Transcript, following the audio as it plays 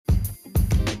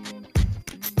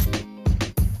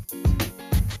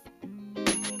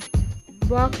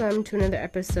Welcome to another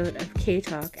episode of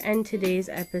K-Talk, and today's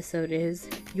episode is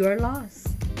Your Loss.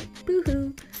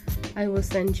 Boo-hoo. I will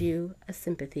send you a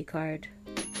sympathy card.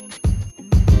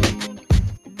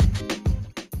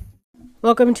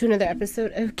 Welcome to another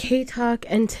episode of K-Talk,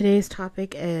 and today's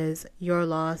topic is Your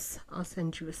Loss. I'll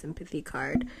send you a sympathy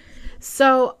card.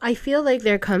 So I feel like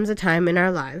there comes a time in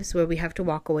our lives where we have to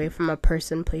walk away from a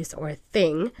person, place, or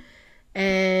thing.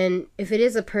 And if it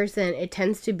is a person, it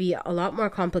tends to be a lot more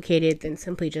complicated than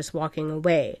simply just walking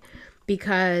away.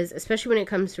 Because especially when it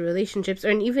comes to relationships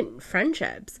or even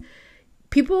friendships,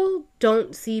 people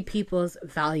don't see people's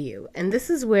value. And this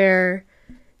is where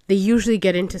they usually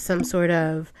get into some sort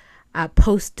of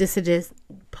post-dissidence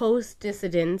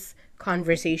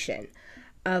conversation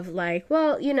of like,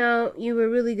 well, you know, you were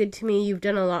really good to me, you've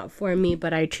done a lot for me,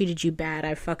 but I treated you bad,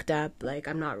 I fucked up, like,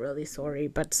 I'm not really sorry,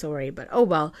 but oh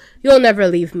well, you'll never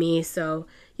leave me, so,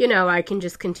 you know, I can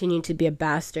just continue to be a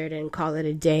bastard and call it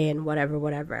a day and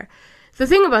whatever. The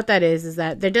thing about that is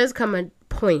that there does come a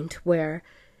point where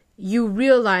you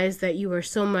realize that you are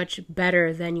so much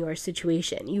better than your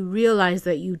situation. You realize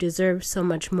that you deserve so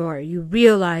much more. You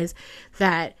realize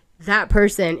that that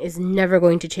person is never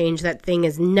going to change. That thing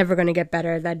is never going to get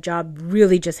better. That job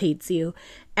really just hates you.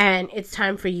 And it's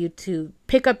time for you to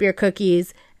pick up your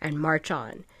cookies and march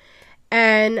on.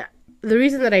 And the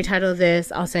reason that I title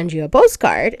this, I'll send you a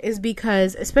postcard, is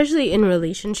because, especially in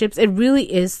relationships, it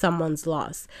really is someone's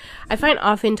loss. I find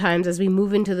oftentimes as we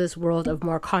move into this world of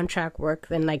more contract work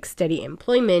than like steady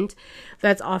employment,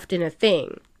 that's often a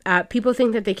thing. People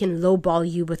think that they can lowball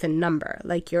you with a number,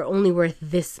 like you're only worth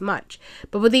this much.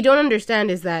 But what they don't understand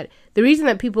is that the reason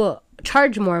that people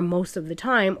charge more most of the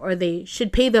time, or they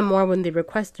should pay them more when they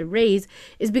request a raise,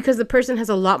 is because the person has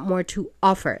a lot more to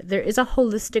offer. There is a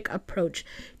holistic approach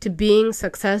to being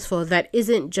successful that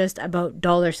isn't just about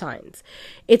dollar signs.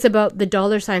 It's about the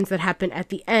dollar signs that happen at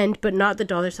the end, but not the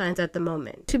dollar signs at the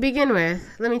moment. To begin with,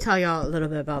 let me tell y'all a little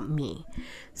bit about me.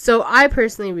 So I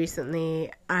personally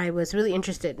recently, I was really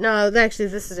interested. No, actually,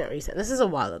 this isn't recent. This is a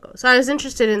while ago. So I was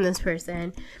interested in this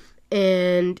person.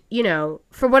 And, you know,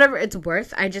 for whatever it's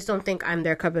worth, I just don't think I'm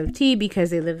their cup of tea because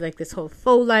they live like this whole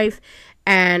faux life.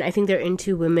 And I think they're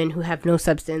into women who have no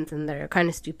substance and they're kind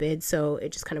of stupid. So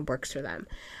it just kind of works for them.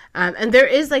 And there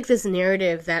is like this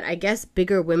narrative that I guess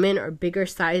bigger women or bigger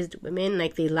sized women,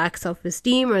 like they lack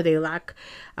self-esteem or they lack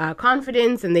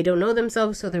confidence and they don't know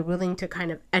themselves. So they're willing to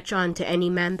kind of etch on to any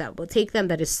man that will take them.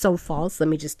 That is so false. Let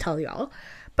me just tell y'all.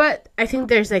 But I think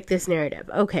there's like this narrative.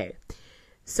 Okay.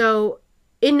 So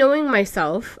in knowing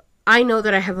myself, I know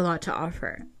that I have a lot to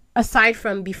offer. Aside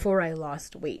from before I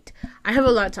lost weight, I have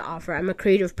a lot to offer. I'm a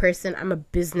creative person. I'm a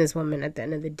businesswoman at the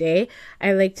end of the day.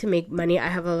 I like to make money. I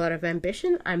have a lot of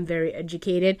ambition. I'm very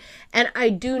educated. And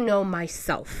I do know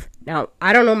myself. Now,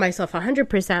 I don't know myself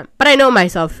 100%, but I know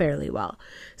myself fairly well.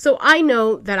 So I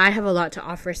know that I have a lot to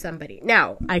offer somebody.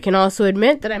 Now, I can also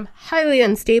admit that I'm highly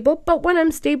unstable, but when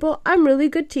I'm stable, I'm really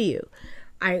good to you.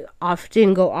 I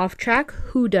often go off track.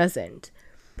 Who doesn't?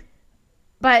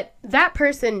 But that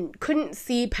person couldn't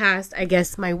see past, I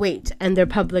guess, my weight and their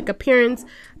public appearance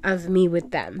of me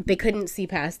with them. They couldn't see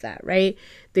past that, right?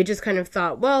 They just kind of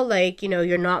thought, well, like, you know,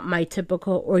 you're not my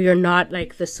typical, or you're not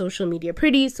like the social media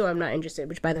pretty, so I'm not interested,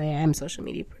 which by the way, I am social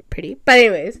media pretty. But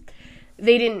anyways,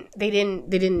 they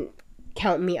didn't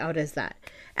count me out as that.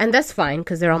 And that's fine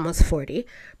because they're almost 40.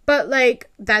 But, like,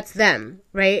 that's them,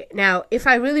 right? Now, if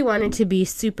I really wanted to be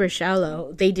super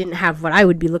shallow, they didn't have what I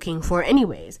would be looking for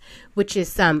anyways, which is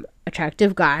some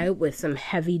attractive guy with some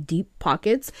heavy, deep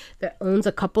pockets that owns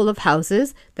a couple of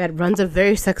houses, that runs a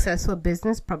very successful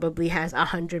business, probably has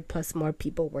 100 plus more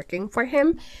people working for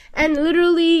him, and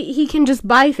literally he can just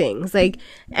buy things, like,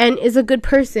 and is a good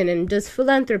person and does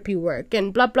philanthropy work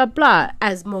and blah, blah, blah,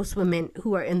 as most women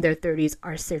who are in their 30s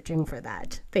are searching for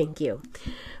that. Thank you.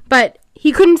 But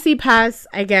he couldn't see past,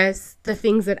 I guess, the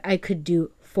things that I could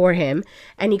do for him.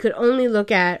 And he could only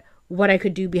look at what I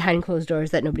could do behind closed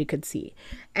doors that nobody could see.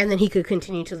 And then he could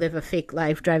continue to live a fake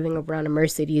life driving around a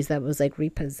Mercedes that was like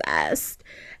repossessed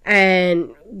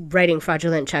and writing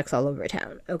fraudulent checks all over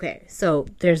town. Okay, so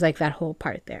there's like that whole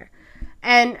part there.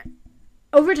 And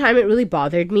over time, it really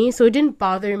bothered me. So it didn't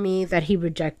bother me that he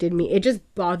rejected me. It just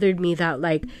bothered me that,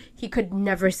 like, he could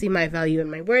never see my value and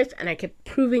my worth. And I kept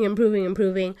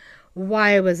proving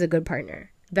why I was a good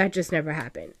partner. That just never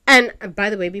happened. And by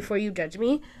the way, before you judge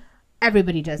me,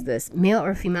 everybody does this. Male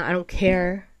or female, I don't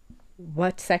care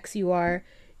what sex you are.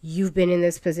 You've been in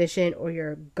this position, or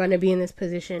you're gonna be in this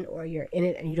position, or you're in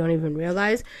it and you don't even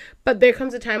realize. But there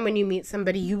comes a time when you meet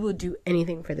somebody, you will do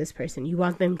anything for this person. You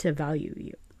want them to value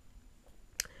you.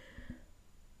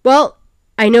 Well,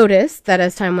 I noticed that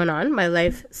as time went on, my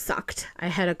life sucked. I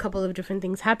had a couple of different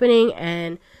things happening,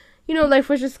 and life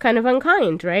was just kind of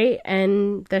unkind, right?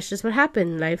 And that's just what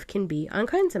happened. Life can be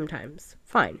unkind sometimes.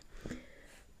 Fine.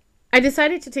 I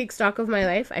decided to take stock of my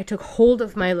life. I took hold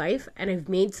of my life, and I've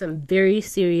made some very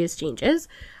serious changes.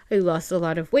 I lost a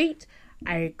lot of weight.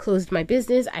 I closed my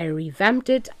business. I revamped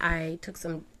it. I took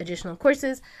some additional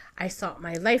courses. I sought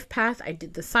my life path. I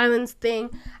did the silence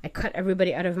thing. I cut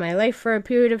everybody out of my life for a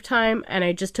period of time, and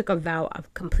I just took a vow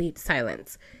of complete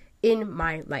silence in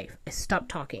my life. I stopped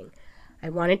talking. I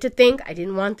wanted to think. I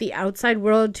didn't want the outside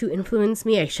world to influence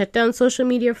me. I shut down social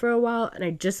media for a while, and I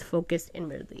just focused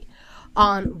inwardly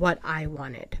on what I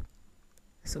wanted.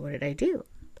 So what did I do?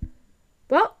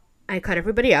 Well, I cut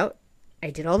everybody out. I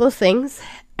did all those things,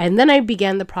 and then I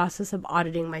began the process of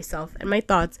auditing myself and my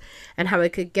thoughts and how I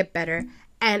could get better.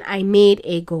 And I made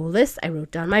a goal list. I wrote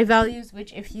down my values,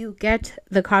 which if you get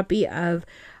the copy of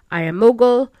I Am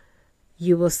Mogul,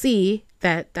 you will see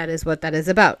that that is what that is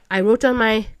about. I wrote down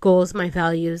my goals, my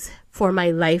values for my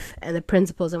life, and the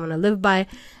principles I want to live by,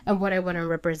 and what I want to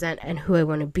represent, and who I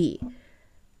want to be.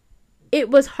 It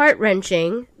was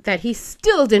heart-wrenching that he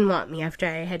still didn't want me after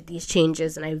I had these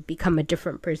changes and I've become a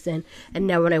different person. And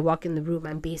now when I walk in the room,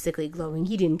 I'm basically glowing.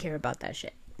 He didn't care about that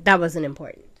shit. That wasn't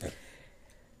important.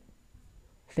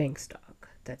 Thanks, dog.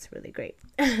 That's really great.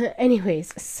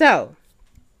 Anyways, so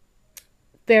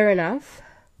fair enough.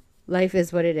 Life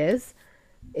is what it is.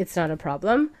 It's not a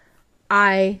problem.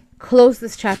 I closed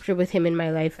this chapter with him in my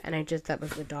life, and that was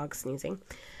the dog sneezing.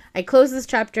 I closed this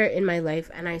chapter in my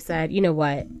life, and I said, you know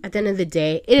what? At the end of the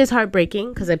day, it is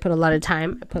heartbreaking because I put a lot of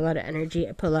time, I put a lot of energy,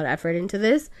 I put a lot of effort into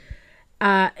this.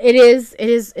 It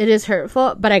is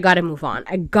hurtful, but I gotta move on.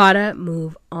 I gotta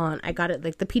move on. I gotta,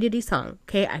 like the P. Diddy song,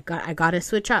 okay? I gotta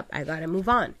switch up. I gotta move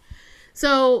on.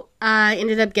 So I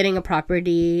ended up getting a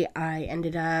property. I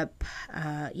ended up,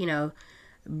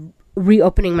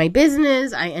 reopening my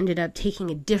business. I ended up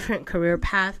taking a different career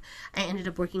path. I ended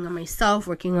up working on myself,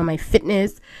 working on my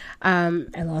fitness.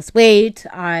 I lost weight.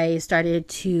 I started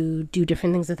to do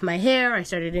different things with my hair. I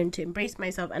started to embrace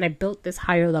myself, and I built this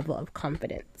higher level of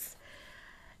confidence.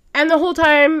 And the whole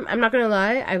time, I'm not going to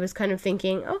lie, I was kind of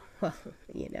thinking, oh, well,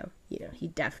 he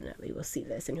definitely will see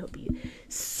this and he'll be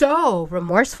so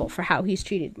remorseful for how he's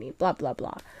treated me, blah, blah,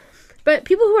 blah. But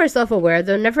people who are self-aware,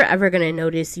 they're never ever going to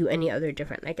notice you any other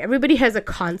different. Like, everybody has a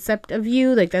concept of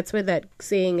you. Like, that's where that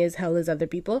saying is, hell is other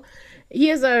people. He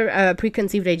has a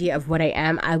preconceived idea of what I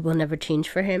am. I will never change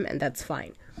for him, and that's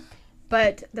fine.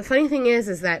 But the funny thing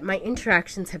is that my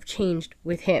interactions have changed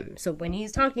with him. So when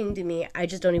he's talking to me, I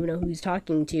just don't even know who he's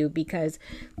talking to, because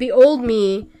the old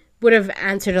me would have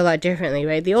answered a lot differently,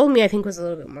 right? The old me, I think, was a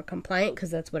little bit more compliant because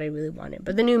that's what I really wanted.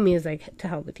 But the new me is like, to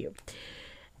hell with you.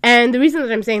 And the reason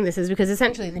that I'm saying this is because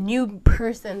essentially the new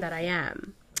person that I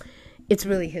am, it's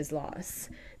really his loss.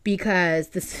 Because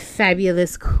this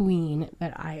fabulous queen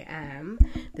that I am,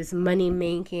 this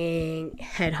money-making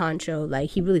head honcho,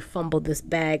 like he really fumbled this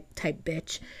bag type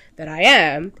bitch that I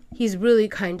am, he's really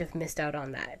kind of missed out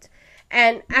on that.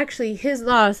 And actually his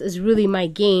loss is really my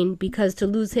gain, because to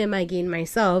lose him, I gain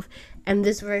myself. And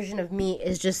this version of me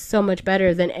is just so much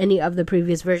better than any of the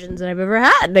previous versions that I've ever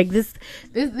had. Like this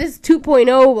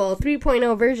 2.0, well,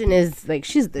 3.0 version is like,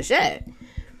 she's the shit.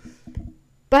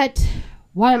 But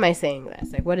why am I saying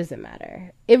this? Like, what does it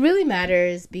matter? It really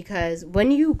matters because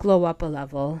when you glow up a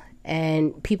level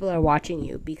and people are watching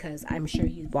you, because I'm sure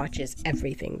he watches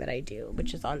everything that I do,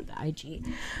 which is on the IG.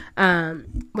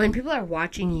 When people are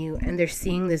watching you and they're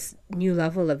seeing this new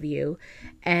level of you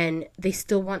and they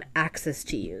still want access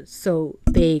to you. So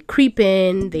they creep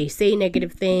in, they say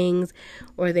negative things,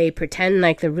 or they pretend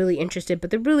like they're really interested, but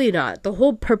they're really not. The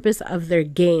whole purpose of their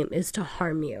game is to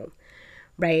harm you.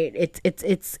 Right?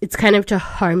 It's kind of to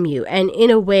harm you. And in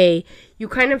a way, you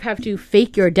kind of have to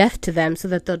fake your death to them so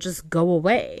that they'll just go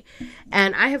away.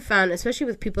 And I have found, especially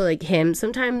with people like him,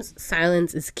 sometimes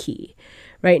silence is key,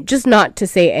 right? Just not to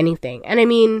say anything. And I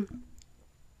mean,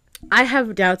 I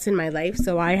have doubts in my life.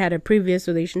 So I had a previous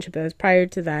relationship that was prior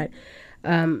to that.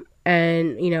 And,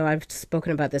 I've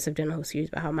spoken about this. I've done a whole series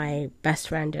about how my best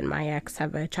friend and my ex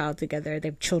have a child together. They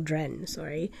have children,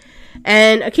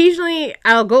 And occasionally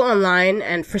I'll go online,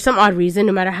 and for some odd reason,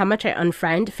 no matter how much I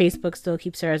unfriend, Facebook still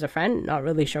keeps her as a friend. Not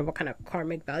really sure what kind of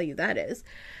karmic value that is.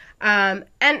 And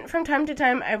from time to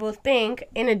time, I will think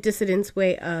in a dissidence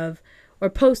way or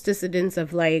post-dissidence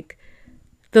of like,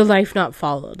 the life not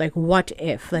followed. Like, what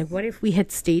if? Like, what if we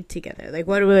had stayed together? Like,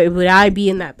 what would I be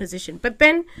in that position? But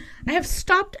then I have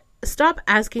stopped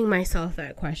asking myself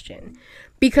that question,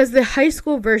 Because the high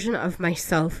school version of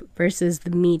myself versus the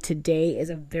me today is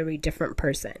a very different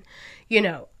person. You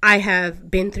know, I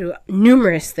have been through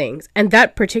numerous things, and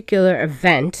that particular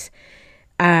event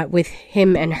with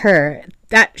him and her,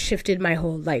 that shifted my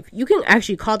whole life. You can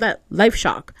actually call that life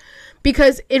shock,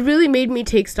 because it really made me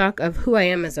take stock of who I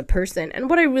am as a person and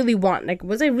what I really want. Like,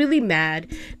 was I really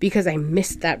mad because I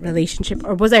missed that relationship?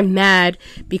 Or was I mad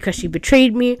because she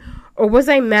betrayed me? Or was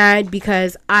I mad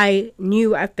because I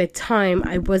knew at the time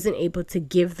I wasn't able to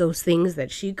give those things that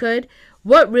she could?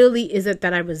 What really is it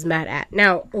that I was mad at?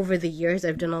 Now, over the years,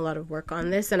 I've done a lot of work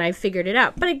on this and I figured it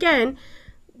out. But again,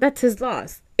 that's his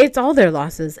loss. It's all their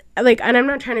losses. Like, and I'm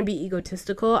not trying to be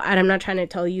egotistical, and I'm not trying to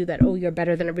tell you that, oh, you're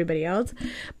better than everybody else.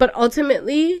 But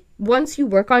ultimately, once you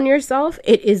work on yourself,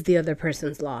 it is the other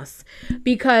person's loss.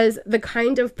 Because the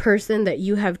kind of person that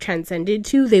you have transcended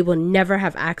to, they will never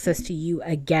have access to you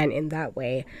again in that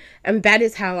way. And that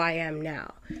is how I am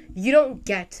now. You don't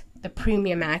get the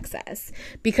premium access,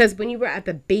 because when you were at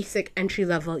the basic entry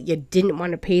level, you didn't want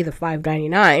to pay the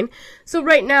 $5.99. So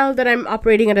right now that I'm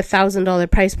operating at $1,000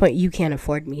 price point, you can't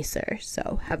afford me, sir.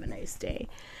 So have a nice day.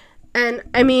 And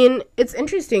I mean, it's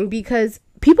interesting because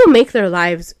people make their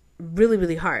lives really,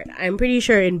 really hard. I'm pretty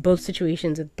sure in both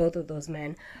situations with both of those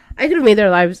men, I could have made their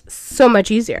lives so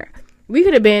much easier. We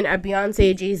could have been a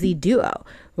Beyonce Jay-Z duo.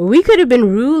 We could have been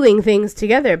ruling things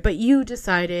together, but you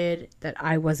decided that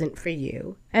I wasn't for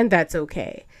you, and that's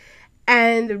okay.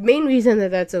 And the main reason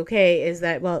that that's okay is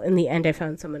that, well, in the end, I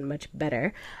found someone much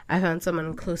better. I found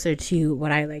someone closer to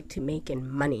what I like to make in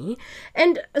money.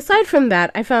 And aside from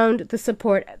that, I found the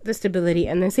support, the stability,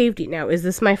 and the safety. Now, is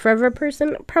this my forever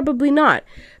person? Probably not.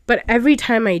 But every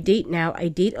time I date now, I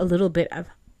date a little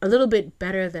bit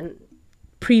better than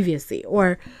previously,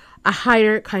 or a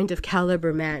higher kind of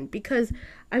caliber man, because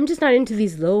I'm just not into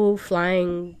these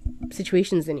low-flying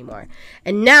situations anymore.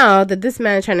 And now that this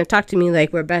man is trying to talk to me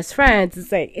like we're best friends,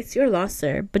 it's like, it's your loss,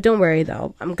 sir. But don't worry,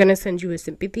 though. I'm going to send you a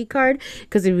sympathy card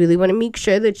because I really want to make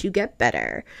sure that you get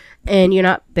better. And you're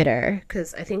not bitter,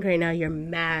 because I think right now you're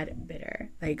mad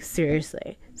bitter. Like,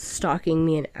 seriously. Stalking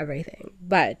me and everything.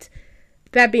 But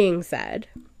that being said,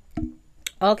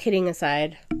 all kidding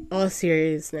aside, all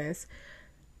seriousness,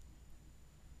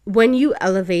 when you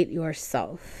elevate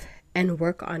yourself and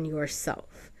work on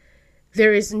yourself,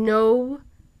 there is no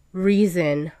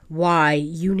reason why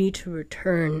you need to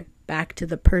return back to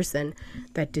the person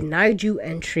that denied you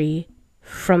entry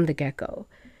from the get-go.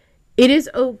 It is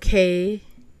okay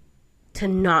to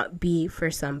not be for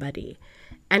somebody.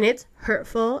 And it's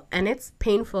hurtful and it's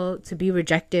painful to be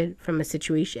rejected from a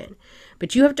situation.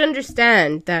 But you have to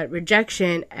understand that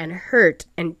rejection and hurt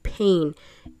and pain,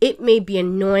 it may be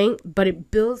annoying, but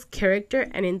it builds character.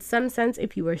 And in some sense,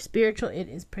 if you are spiritual, it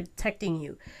is protecting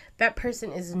you. That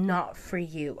person is not for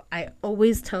you. I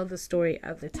always tell the story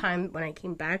of the time when I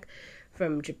came back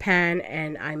from Japan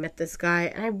and I met this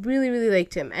guy and I really, really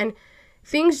liked him. And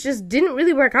things just didn't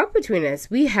really work out between us.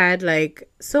 We had like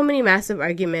so many massive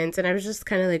arguments and I was just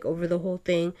kind of like over the whole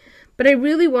thing. But I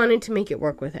really wanted to make it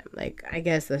work with him. Like, I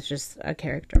guess that's just a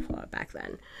character flaw back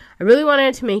then. I really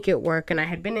wanted to make it work, and I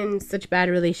had been in such bad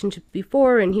relationships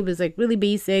before, and he was like really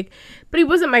basic, but he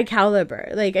wasn't my caliber.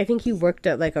 Like, I think he worked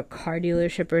at like a car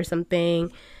dealership or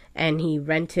something, and he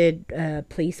rented a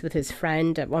place with his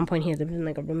friend. At one point, he lived in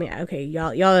like a room. Okay,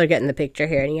 y'all are getting the picture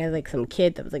here. And he had like some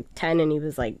kid that was like 10, and he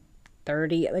was like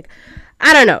 30. Like,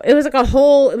 I don't know. It was a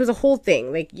whole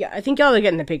thing. Like, yeah, I think y'all are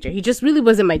getting the picture. He just really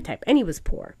wasn't my type, and he was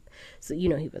poor. So, you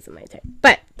know, he wasn't my type.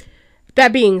 But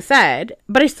that being said,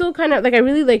 but I still kind of, like, I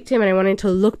really liked him and I wanted to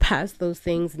look past those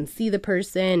things and see the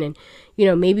person and, you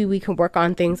know, maybe we can work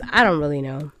on things. I don't really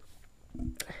know.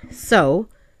 So,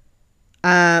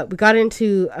 we got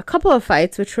into a couple of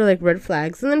fights, which were like red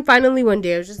flags. And then finally one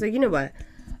day I was just like, you know what?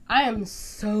 I am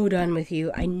so done with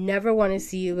you. I never want to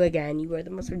see you again. You are the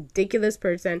most ridiculous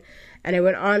person. And I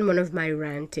went on one of my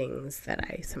rantings that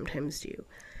I sometimes do.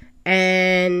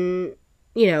 And,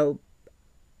 you know,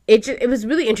 it was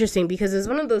really interesting because it's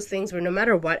one of those things where no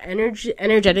matter what,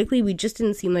 energetically, we just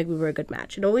didn't seem like we were a good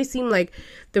match. It always seemed like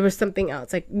there was something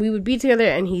else. Like, we would be together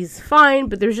and he's fine,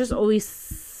 but there's just always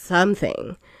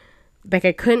something. Like,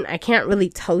 I can't really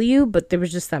tell you, but there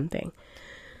was just something.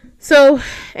 So,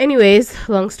 anyways,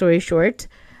 long story short,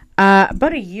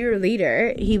 about a year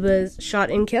later, he was shot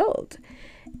and killed.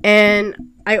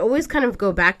 And I always kind of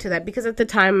go back to that because at the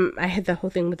time I had the whole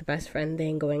thing with the best friend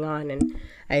thing going on and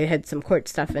I had some court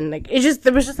stuff and like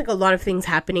there was just like a lot of things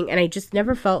happening and I just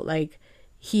never felt like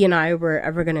he and I were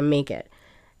ever going to make it.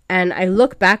 And I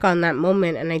look back on that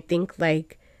moment and I think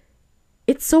like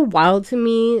it's so wild to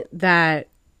me that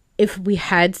if we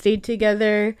had stayed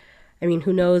together, I mean,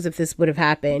 who knows if this would have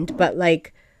happened, but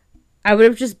like, I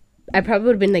probably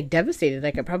would have been like devastated.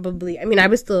 Like, I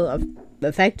was still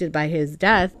affected by his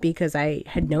death because I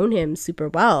had known him super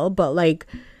well, but like,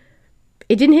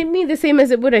 it didn't hit me the same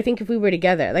as it would, I think, if we were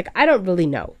together. Like, I don't really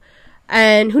know.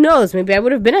 And who knows, maybe I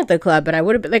would have been at the club and I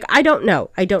would have been like, I don't know.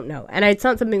 And it's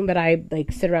not something that I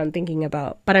like sit around thinking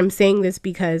about, but I'm saying this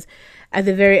because at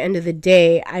the very end of the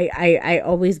day, I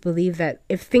always believe that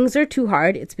if things are too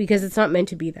hard, it's because it's not meant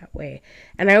to be that way.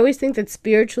 And I always think that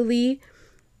spiritually,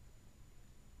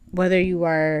 whether you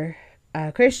are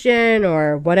a Christian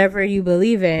or whatever you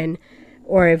believe in,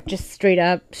 or if just straight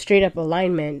up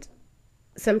alignment,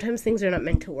 sometimes things are not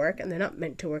meant to work, and they're not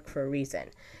meant to work for a reason.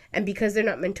 And because they're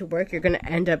not meant to work, you're going to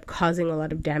end up causing a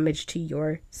lot of damage to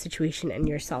your situation and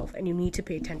yourself. And you need to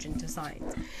pay attention to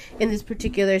signs. In this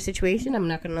particular situation, I'm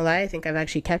not going to lie, I think I've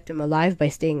actually kept him alive by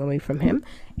staying away from him.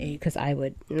 Because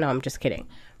no, I'm just kidding.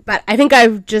 But I think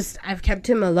I've kept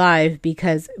him alive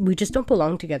because we just don't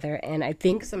belong together. And I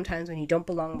think sometimes when you don't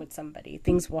belong with somebody,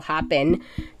 things will happen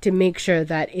to make sure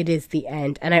that it is the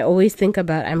end. And I always think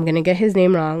about, I'm going to get his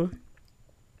name wrong.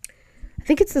 I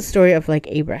think it's the story of like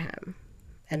Abraham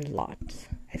and Lot.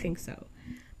 I think so.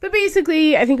 But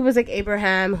basically, I think it was like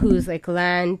Abraham, who's like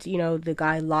land, the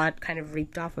guy Lot kind of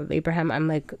reaped off of Abraham.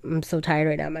 I'm so tired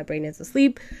right now. My brain is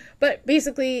asleep. But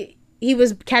basically, he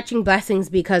was catching blessings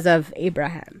because of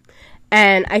Abraham.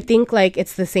 And I think like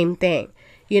it's the same thing.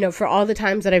 For all the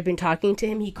times that I've been talking to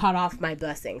him, he cut off my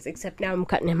blessings, except now I'm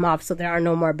cutting him off. So there are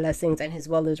no more blessings and his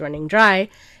well is running dry.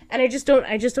 And I just don't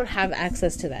have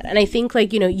access to that. And I think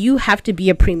like, you have to be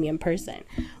a premium person.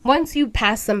 Once you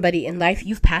pass somebody in life,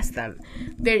 you've passed them.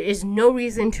 There is no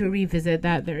reason to revisit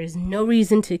that. There is no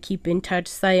reason to keep in touch.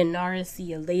 Sayonara, see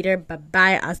you later.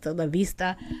 Bye-bye, hasta la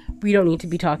vista. We don't need to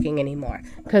be talking anymore.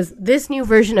 Because this new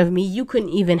version of me, you couldn't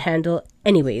even handle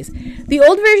anyways. The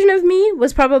old version of me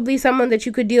was probably someone that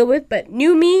you could deal with, but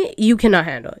new me, you cannot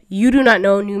handle. You do not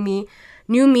know new me.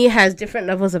 New me has different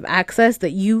levels of access that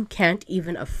you can't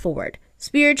even afford.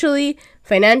 Spiritually,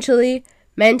 financially,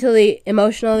 mentally,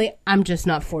 emotionally, I'm just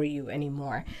not for you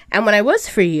anymore. And when I was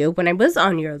for you, when I was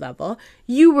on your level,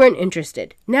 you weren't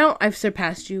interested. Now I've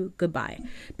surpassed you. Goodbye.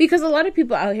 Because a lot of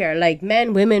people out here, like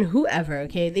men, women, whoever,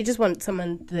 okay, they just want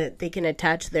someone that they can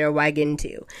attach their wagon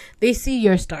to. They see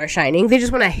your star shining. They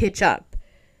just want to hitch up.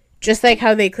 Just like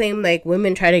how they claim like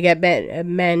women try to get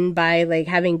men by like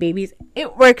having babies.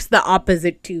 It works the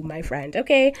opposite too, my friend,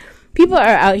 okay? People are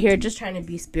out here just trying to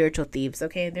be spiritual thieves,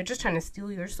 okay? They're just trying to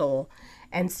steal your soul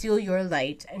and steal your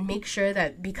light and make sure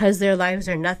that because their lives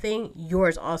are nothing,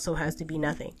 yours also has to be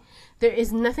nothing. There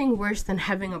is nothing worse than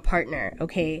having a partner,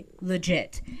 okay?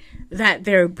 Legit. That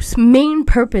their main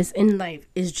purpose in life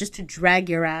is just to drag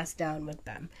your ass down with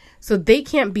them. So they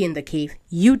can't be in the cave.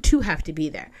 You too have to be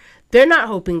there. They're not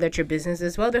hoping that your business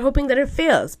is well. They're hoping that it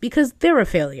fails because they're a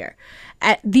failure.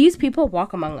 These people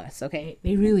walk among us, okay?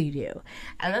 They really do.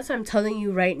 And that's what I'm telling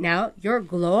you right now. Your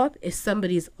glow up is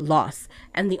somebody's loss.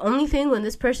 And the only thing when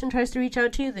this person tries to reach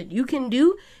out to you that you can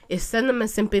do is send them a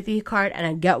sympathy card and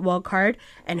a get well card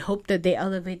and hope that they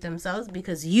elevate themselves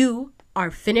because you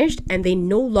are finished and they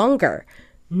no longer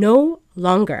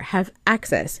have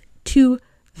access to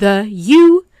the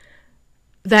you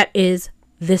that is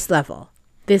this level.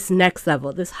 This next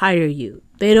level, this higher you.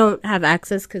 They don't have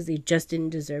access because they just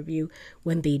didn't deserve you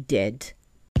when they did.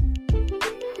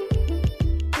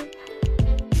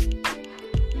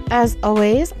 As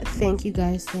always, thank you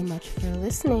guys so much for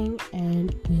listening,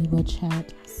 and we will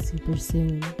chat super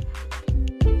soon.